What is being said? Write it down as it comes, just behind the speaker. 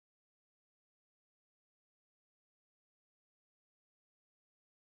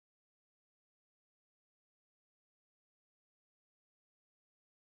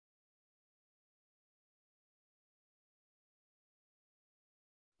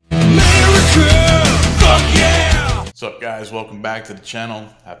What's up, guys? Welcome back to the channel.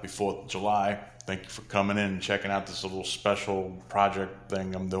 Happy 4th of July. Thank you for coming in and checking out this little special project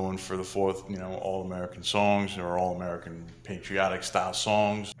thing I'm doing for the 4th, all-American songs or all-American patriotic style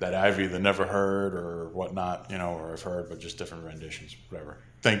songs that I've either never heard or whatnot, or I've heard, but just different renditions, whatever.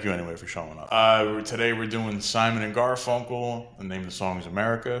 Thank you anyway for showing up. Today we're doing Simon and Garfunkel. The name of the song is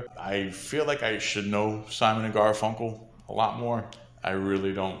America. I feel like I should know Simon and Garfunkel a lot more. I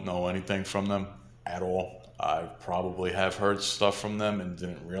really don't know anything from them at all. I probably have heard stuff from them and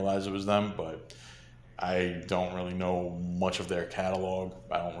didn't realize it was them, but I don't really know much of their catalog.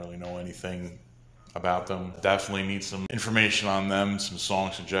 I don't really know anything about them. Definitely need some information on them, some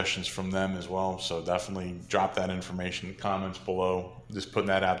song suggestions from them as well. So definitely drop that information in the comments below. Just putting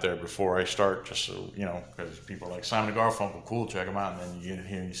that out there before I start, just so, because people are like, Simon and Garfunkel, cool, check them out. And then you get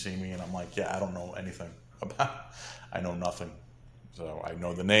here and you see me and I'm like, yeah, I don't know anything about, I know nothing. So I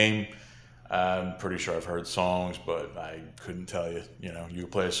know the name. I'm pretty sure I've heard songs, but I couldn't tell you. You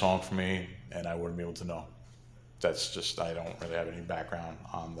play a song for me, and I wouldn't be able to know. That's just, I don't really have any background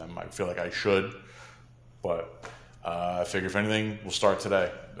on them. I feel like I should, but I figure if anything, we'll start today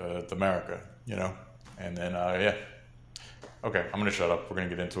with America, And then, yeah. Okay, I'm going to shut up. We're going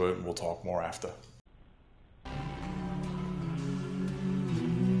to get into it, and we'll talk more after.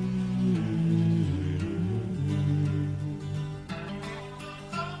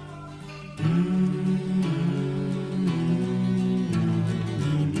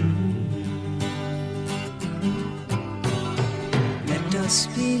 Let's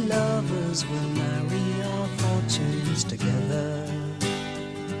be lovers, we'll marry our fortunes together.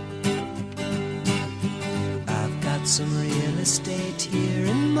 I've got some real estate here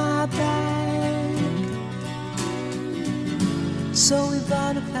in my bag, so we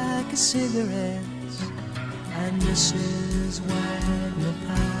bought a pack of cigarettes and Mrs. Wagner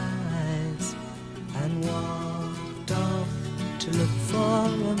pies and walked off to look for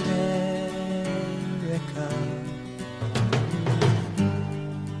America.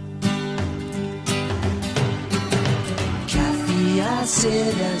 I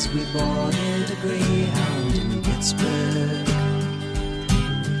said as we boarded a Greyhound in Pittsburgh,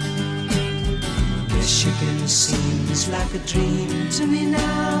 Michigan seems like a dream to me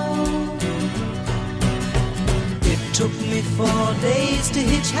now. It took me 4 days to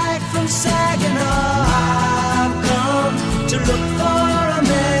hitchhike from Saginaw. I've come to look for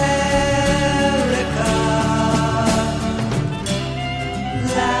America,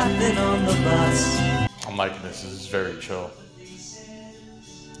 laughing on the bus. I'm liking this. This is very chill.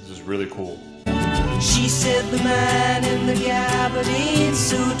 This is really cool. She said the man in the gabardine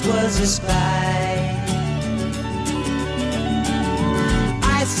suit was a spy.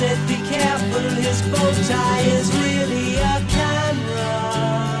 I said be careful, his bow tie is really a camera.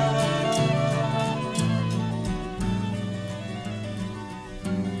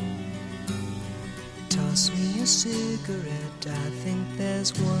 Toss me a cigarette, I think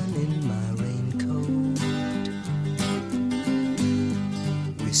there's one in my raincoat.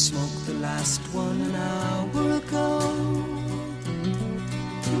 We smoked the last one an hour ago.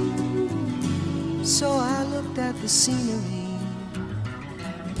 So I looked at the scenery.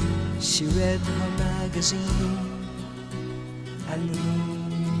 She read her magazine, and the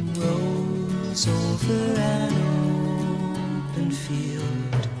moon rose over an open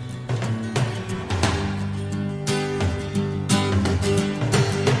field.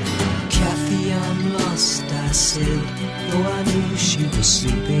 Kathy, I'm lost, I said, though I knew she was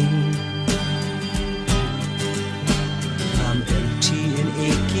sleeping. I'm empty and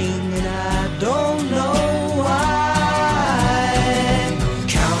aching and I don't know why.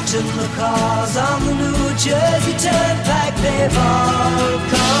 Counting the cars on the New Jersey Turnpike, they've all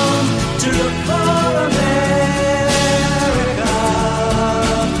come to look for America.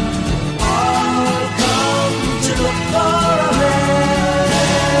 All come to look for America.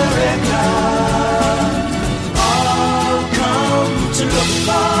 To look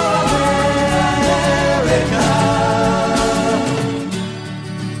for America.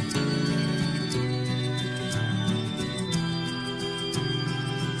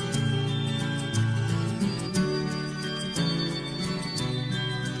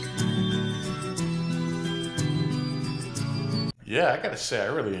 Yeah, I gotta say, I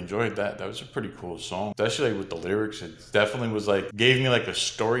really enjoyed that. That was a pretty cool song, especially with the lyrics. It definitely was gave me a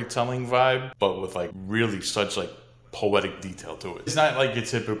storytelling vibe, but with really such poetic detail to it. It's not like your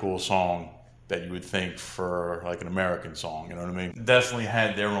typical song that you would think for an American song, you know what I mean? Definitely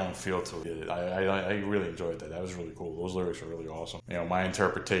had their own feel to it. I really enjoyed that. That was really cool. Those lyrics are really awesome. My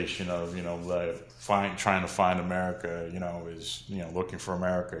interpretation of, trying to find America, is, looking for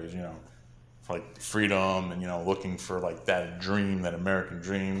America is, like freedom and, you know, looking for like that dream, that American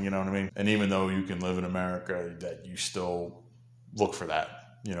dream, you know what I mean? And even though you can live in America, that you still look for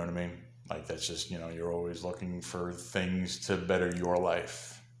that, you know what I mean? Like that's just, you know, you're always looking for things to better your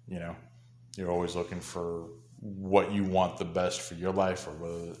life, you know? You're always looking for what you want the best for your life, or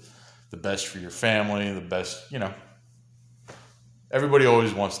whether the best for your family, the best, you know. Everybody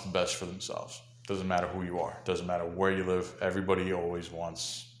always wants the best for themselves. Doesn't matter who you are. Doesn't matter where you live. Everybody always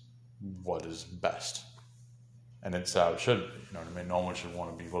wants what is best. And it's how it should be, you know what I mean? No one should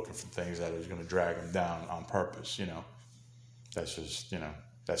want to be looking for things that is going to drag them down on purpose, you know? That's just, you know,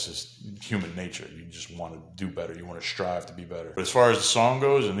 that's just human nature. You just want to do better. You want to strive to be better. But as far as the song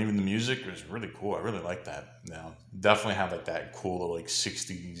goes and even the music, it was really cool. I really like that. Now, definitely have like that cool like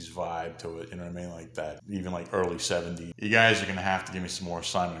 60s vibe to it. You know what I mean? Like that, even like early 70s. You guys are going to have to give me some more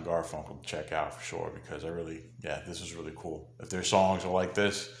Simon and Garfunkel to check out for sure, because I really, yeah, this is really cool. If their songs are like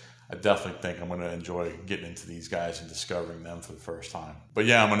this, I definitely think I'm going to enjoy getting into these guys and discovering them for the first time. But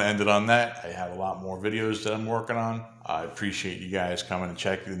yeah, I'm going to end it on that. I have a lot more videos that I'm working on. I appreciate you guys coming and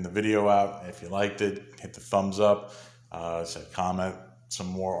checking the video out. If you liked it, hit the thumbs up. Comment some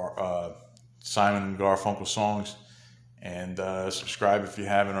more Simon and Garfunkel songs. And subscribe if you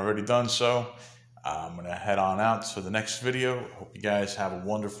haven't already done so. I'm going to head on out to the next video. Hope you guys have a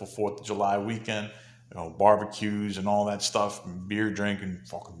wonderful 4th of July weekend. You know, barbecues and all that stuff, and beer drinking,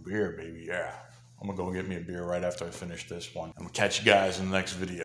 fucking beer, baby, yeah. I'm gonna go get me a beer right after I finish this one. I'm gonna catch you guys in the next video.